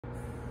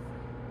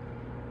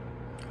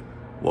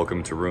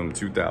Welcome to room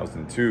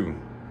 2002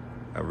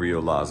 at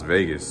Rio, Las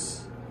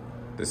Vegas.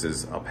 This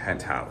is a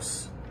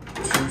penthouse,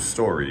 2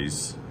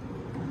 stories.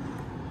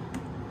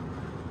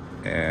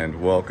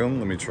 And welcome,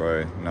 let me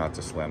try not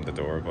to slam the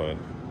door, but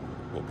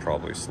we'll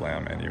probably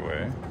slam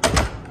anyway.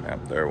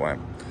 Yep, there it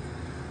went.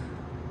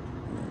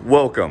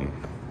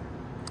 Welcome.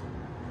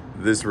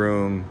 This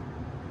room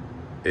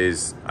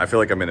is, I feel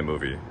like I'm in a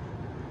movie.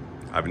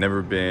 I've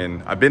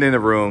been in a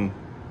room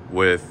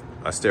with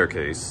a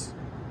staircase,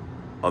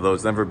 although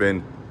it's never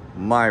been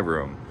my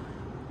room.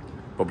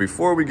 But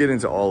before we get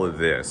into all of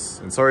this,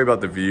 and sorry about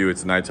the view,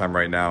 it's nighttime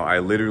right now. I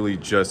literally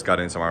just got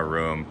into my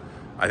room.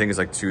 I think it's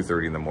like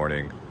 2:30 in the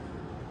morning.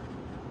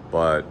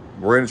 But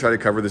we're gonna try to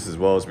cover this as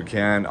well as we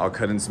can. I'll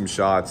cut in some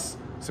shots,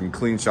 some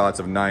clean shots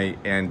of night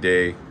and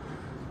day.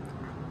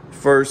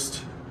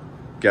 First,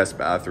 guest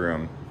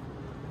bathroom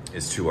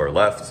is to our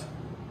left.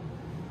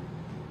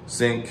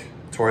 Sink,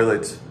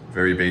 toilet,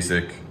 very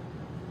basic.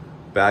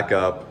 Back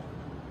up,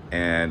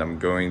 and I'm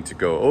going to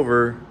go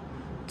over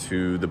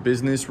to the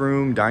business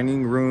room,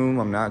 dining room.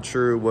 I'm not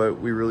sure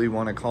what we really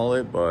want to call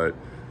it, but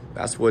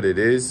that's what it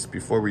is.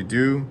 Before we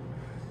do,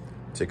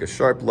 take a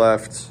sharp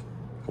left.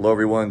 Hello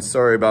everyone,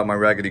 sorry about my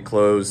raggedy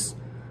clothes.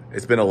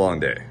 It's been a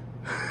long day.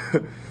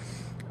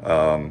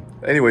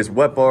 Anyways,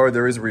 wet bar,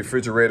 there is a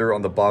refrigerator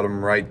on the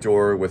bottom right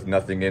door with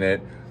nothing in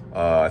it.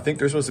 I think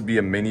there's supposed to be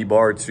a mini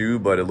bar too,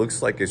 but it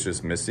looks like it's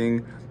just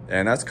missing.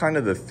 And that's kind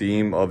of the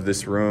theme of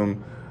this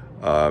room.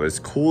 As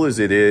cool as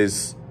it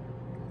is,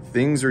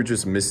 things are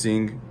just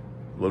missing,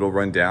 a little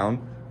run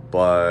down,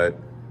 but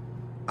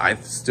I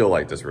still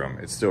like this room.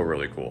 It's still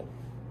really cool.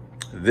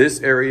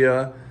 This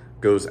area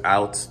goes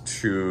out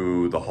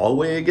to the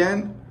hallway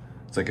again.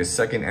 It's like a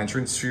second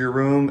entrance to your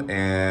room,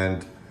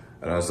 and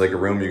I don't know, it's like a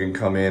room you can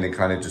come in and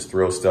kind of just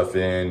throw stuff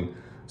in.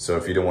 So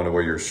if you don't want to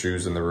wear your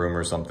shoes in the room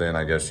or something,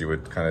 I guess you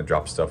would kind of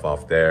drop stuff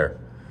off there.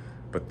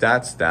 But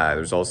that's that.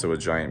 There's also a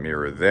giant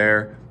mirror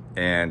there.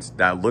 And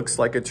that looks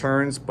like it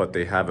turns, but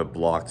they have it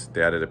blocked.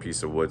 They added a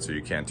piece of wood so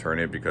you can't turn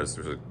it because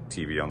there's a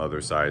TV on the other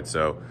side.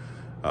 So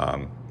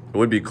it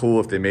would be cool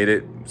if they made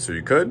it so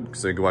you could,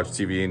 so you could watch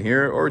TV in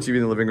here or TV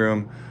in the living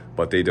room,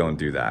 but they don't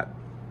do that.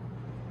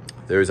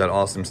 There's that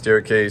awesome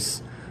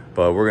staircase,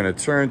 but we're gonna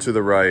turn to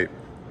the right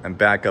and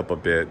back up a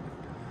bit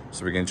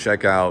so we can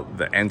check out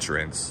the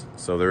entrance.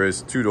 So there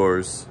is 2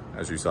 doors,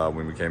 as you saw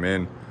when we came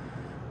in.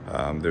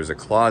 There's a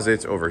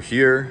closet over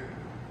here,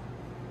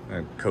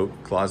 a coat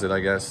closet,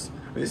 I guess.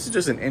 This is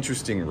just an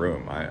interesting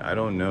room. I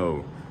don't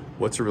know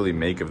what to really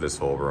make of this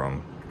whole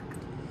room.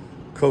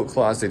 Coat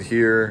closet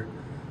here.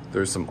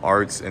 There's some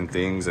arts and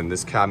things in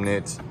this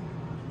cabinet.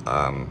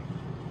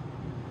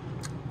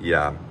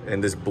 Yeah,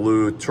 and this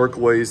blue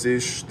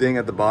turquoise-ish thing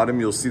at the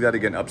bottom, you'll see that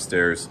again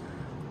upstairs.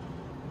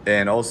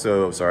 And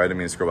also, sorry, I didn't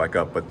mean to scroll back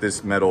up, but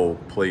this metal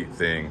plate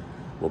thing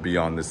will be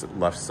on this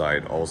left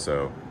side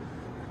also.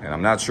 And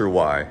I'm not sure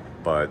why,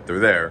 but they're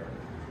there.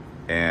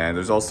 And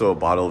there's also a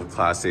bottle of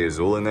Class A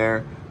Azul in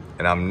there,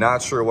 and I'm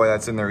not sure why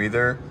that's in there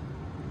either.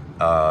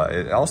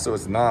 It also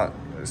it's not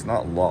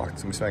locked.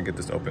 Let me see if I can get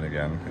this open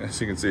again. As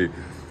you can see,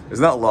 it's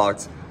not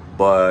locked,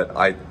 but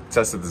I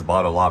tested this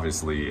bottle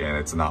obviously, and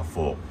it's not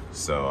full.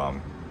 So,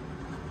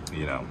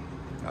 you know,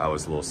 I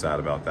was a little sad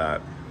about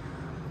that.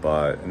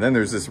 And then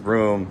there's this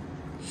room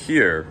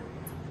here,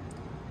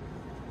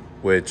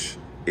 which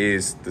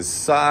is the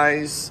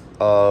size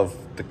of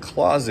the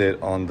closet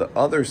on the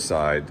other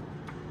side,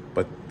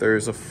 but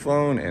there's a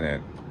phone in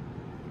it.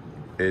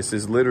 This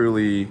is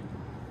literally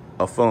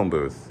a phone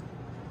booth.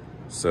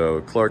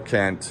 So Clark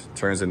Kent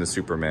turns into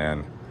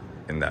Superman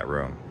in that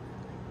room.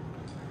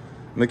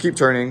 I'm gonna keep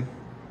turning.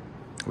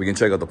 We can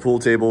check out the pool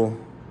table.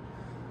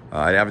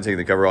 I haven't taken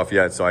the cover off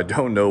yet, so I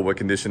don't know what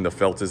condition the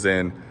felt is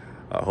in.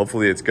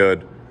 Hopefully it's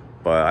good,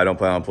 but I don't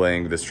plan on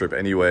playing this trip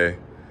anyway.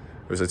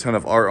 There's a ton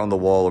of art on the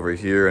wall over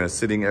here in a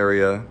sitting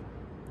area.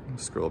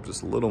 Scroll up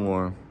just a little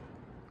more.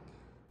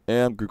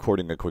 And I'm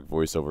recording a quick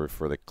voiceover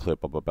for the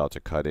clip I'm about to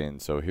cut in.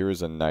 So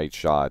here's a night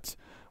shot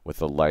with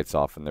the lights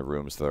off in the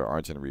room so there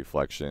aren't any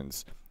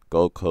reflections.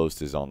 Gold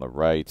Coast is on the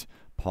right.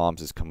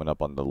 Palms is coming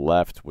up on the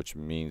left, which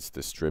means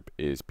the strip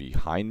is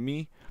behind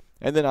me.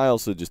 And then I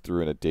also just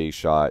threw in a day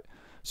shot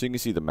so you can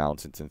see the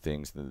mountains and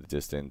things in the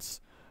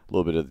distance. A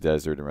little bit of the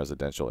desert and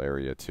residential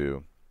area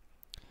too.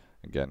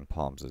 Again,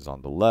 Palms is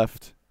on the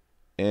left.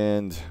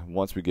 And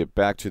once we get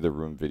back to the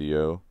room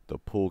video, the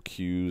pool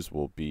cues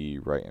will be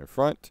right in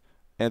front,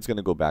 and it's going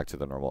to go back to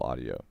the normal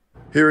audio.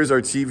 Here is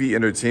our TV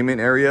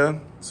entertainment area.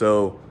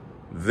 So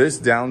this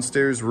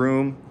downstairs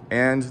room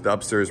and the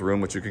upstairs room,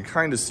 which you can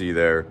kind of see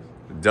there,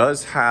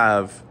 does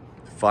have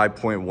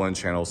 5.1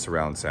 channel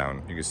surround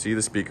sound. You can see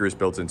the speakers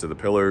built into the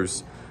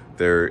pillars.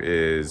 There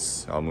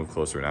is, I'll move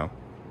closer now.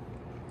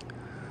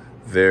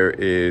 There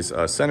is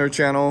a center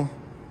channel.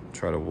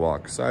 Try to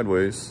walk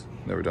sideways.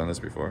 Never done this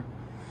before.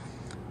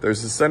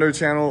 There's a center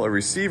channel, a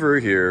receiver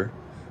here,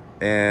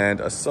 and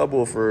a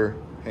subwoofer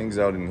hangs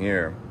out in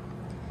here.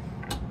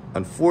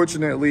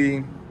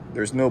 Unfortunately,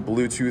 there's no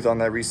Bluetooth on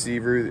that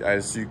receiver.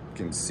 As you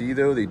can see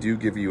though, they do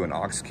give you an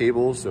aux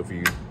cable. So if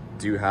you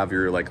do have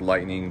your like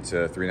lightning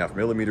to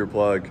 3.5mm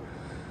plug,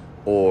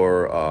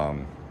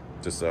 or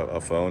just a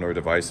phone or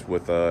device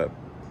with a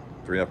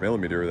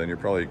 3.5mm, then you're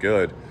probably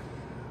good.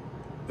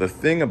 The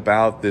thing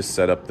about this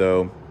setup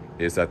though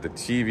is that the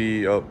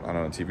TV, oh, I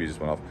don't know, TV just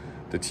went off.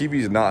 The TV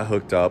is not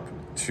hooked up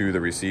to the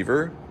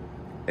receiver,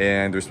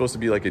 and there's supposed to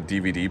be like a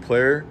DVD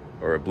player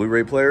or a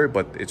Blu-ray player,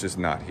 but it's just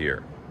not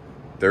here.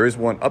 There is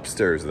one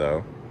upstairs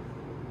though,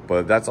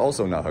 but that's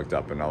also not hooked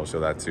up, and I'll show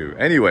that too.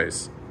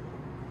 Anyways,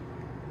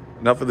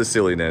 enough of the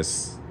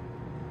silliness.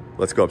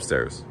 Let's go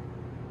upstairs.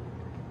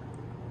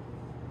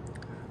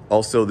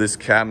 Also, this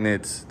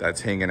cabinet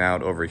that's hanging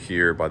out over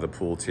here by the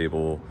pool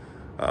table,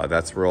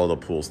 that's where all the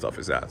pool stuff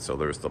is at. So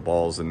there's the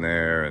balls in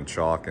there and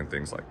chalk and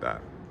things like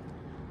that.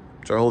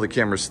 Try to hold the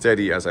camera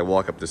steady as I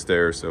walk up the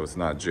stairs so it's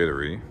not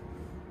jittery.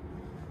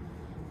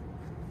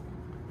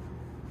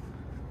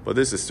 But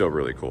this is still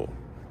really cool.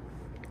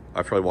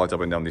 I've probably walked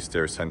up and down these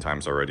stairs 10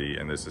 times already,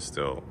 and this is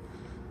still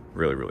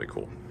really, really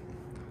cool.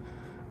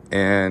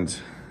 And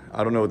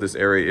I don't know what this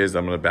area is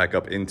I'm gonna back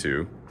up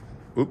into.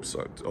 Oops,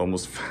 I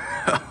almost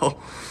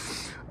fell.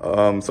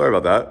 Sorry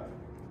about that.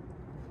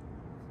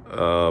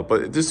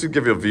 But just to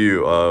give you a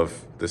view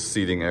of the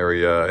seating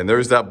area, and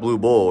there's that blue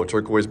bowl,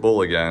 turquoise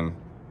bowl again,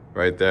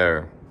 right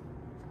there.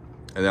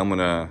 And then I'm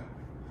gonna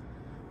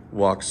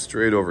walk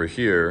straight over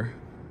here,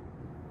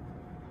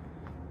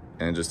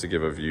 and just to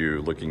give a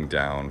view looking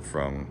down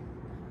from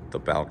the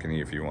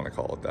balcony, if you want to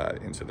call it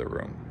that, into the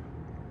room.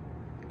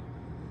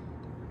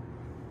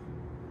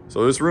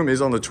 So this room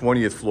is on the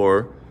 20th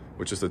floor,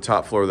 which is the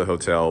top floor of the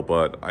hotel,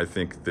 but I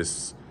think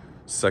this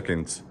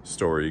second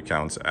story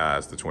counts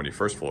as the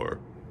 21st floor,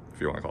 if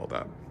you want to call it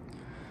that.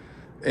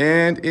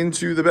 And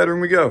into the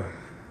bedroom we go.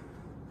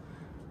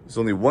 There's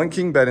only one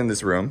king bed in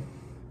this room.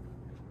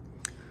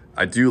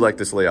 I do like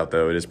this layout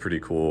though, it is pretty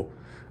cool.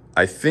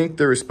 I think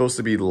there is supposed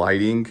to be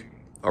lighting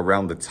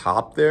around the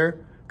top there,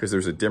 because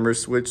there's a dimmer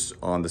switch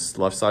on the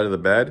left side of the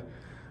bed,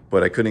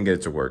 but I couldn't get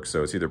it to work.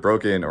 So it's either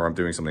broken or I'm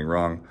doing something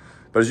wrong.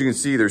 But as you can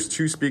see, there's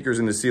 2 speakers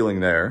in the ceiling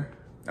there.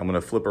 I'm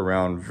gonna flip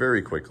around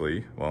very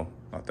quickly. Well,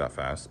 not that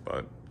fast,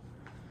 but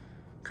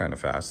kind of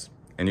fast.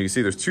 And you can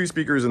see there's 2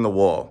 speakers in the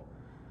wall.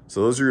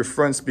 So those are your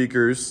front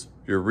speakers.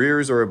 Your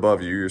rears are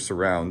above you, your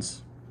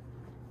surrounds.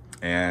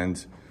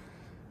 And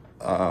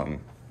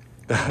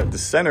the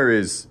center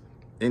is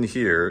in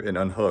here and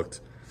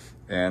unhooked.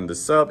 And the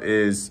sub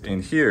is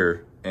in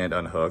here and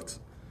unhooked.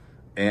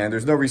 And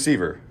there's no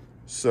receiver.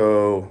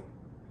 So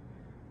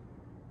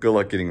good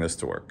luck getting this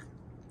to work.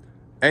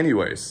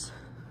 Anyways,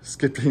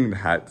 skipping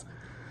that.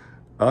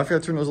 I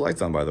forgot to turn those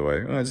lights on, by the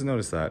way. Oh, I just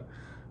noticed that.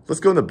 Let's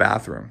go in the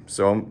bathroom.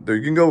 So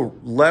you can go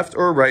left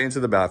or right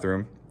into the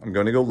bathroom. I'm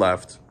going to go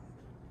left.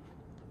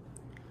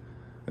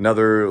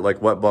 Another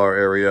like wet bar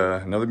area,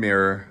 another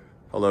mirror.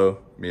 Hello,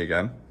 me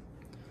again.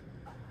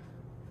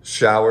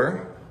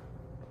 Shower.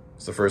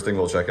 It's the first thing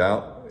we'll check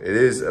out. It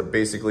is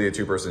basically a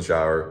 2-person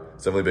shower.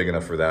 It's definitely big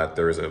enough for that.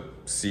 There is a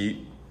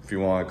seat, if you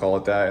want to call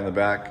it that, in the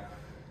back.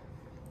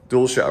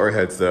 Dual shower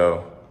heads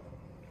though.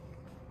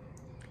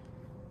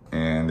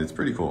 And it's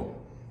pretty cool.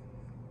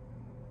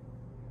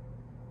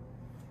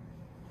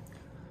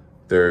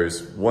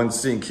 There's one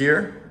sink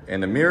here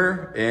and a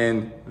mirror,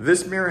 and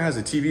this mirror has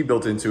a TV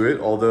built into it,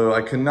 although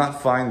I could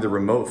not find the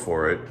remote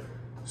for it.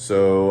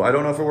 So I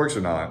don't know if it works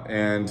or not.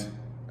 And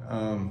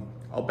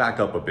I'll back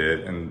up a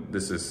bit, and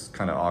this is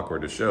kind of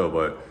awkward to show,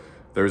 but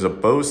there's a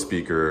Bose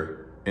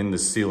speaker in the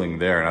ceiling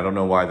there, and I don't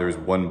know why there's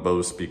one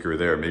Bose speaker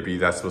there. Maybe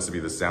that's supposed to be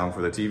the sound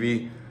for the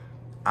TV.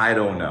 I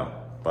don't know,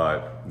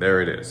 but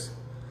there it is.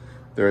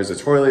 There is a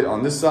toilet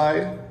on this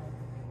side.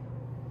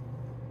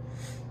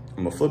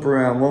 I'm gonna flip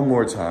around one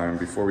more time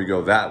before we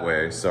go that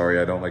way. Sorry,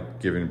 I don't like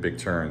giving big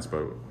turns,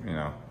 but you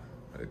know,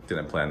 I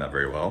didn't plan that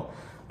very well.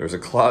 There's a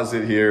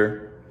closet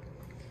here.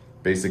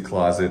 Basic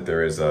closet.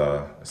 There is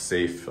a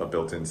safe, a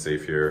built-in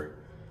safe here.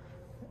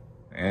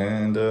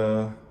 And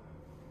yeah,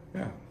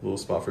 a little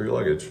spot for your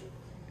luggage.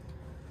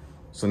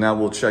 So now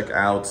we'll check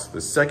out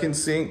the second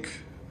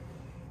sink.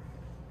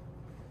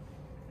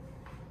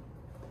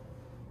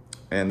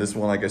 And this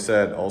one, like I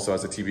said, also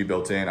has a TV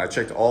built in. I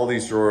checked all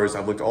these drawers.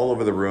 I've looked all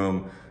over the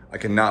room. I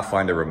cannot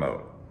find a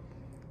remote.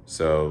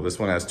 So this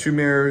one has 2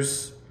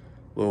 mirrors,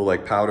 little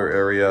like powder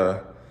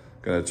area.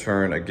 Gonna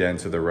turn again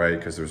to the right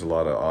because there's a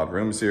lot of odd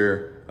rooms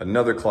here.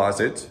 Another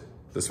closet.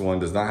 This one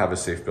does not have a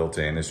safe built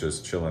in. It's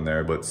just chilling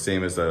there, but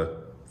same as the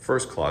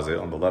first closet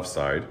on the left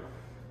side.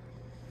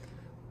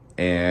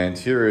 And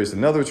here is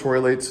another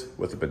toilet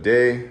with a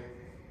bidet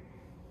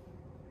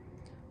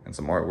and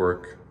some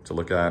artwork to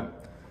look at.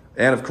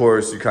 And of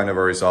course, you kind of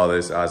already saw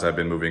this as I've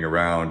been moving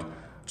around,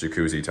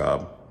 jacuzzi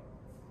tub.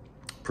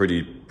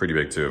 Pretty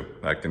big too.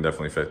 That can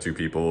definitely fit 2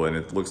 people, and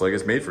it looks like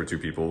it's made for 2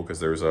 people because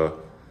there's a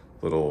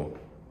little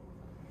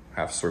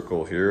half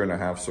circle here and a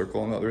half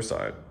circle on the other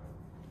side.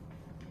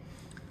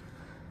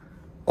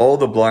 All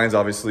the blinds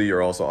obviously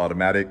are also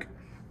automatic.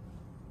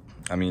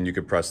 I mean, you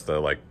could press the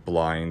like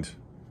blind,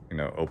 you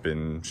know,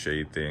 open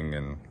shade thing,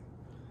 and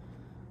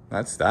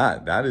that's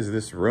that. That is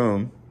this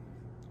room.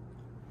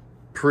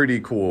 Pretty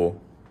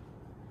cool.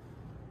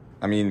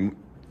 I mean,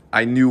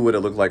 I knew what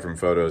it looked like from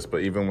photos,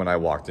 but even when I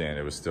walked in,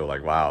 it was still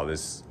like, wow,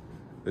 this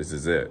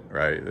is it,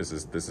 right? This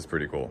is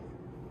pretty cool.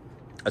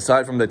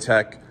 Aside from the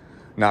tech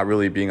not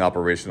really being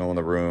operational in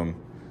the room,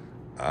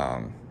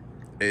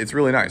 it's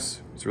really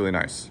nice. It's really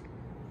nice.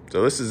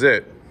 So this is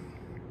it.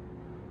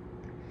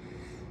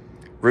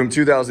 Room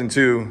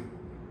 2002,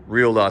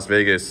 real Las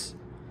Vegas,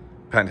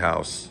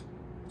 penthouse,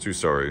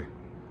 2-story.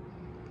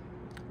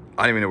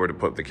 I don't even know where to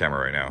put the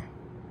camera right now,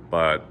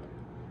 but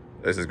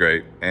this is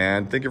great.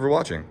 And thank you for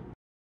watching.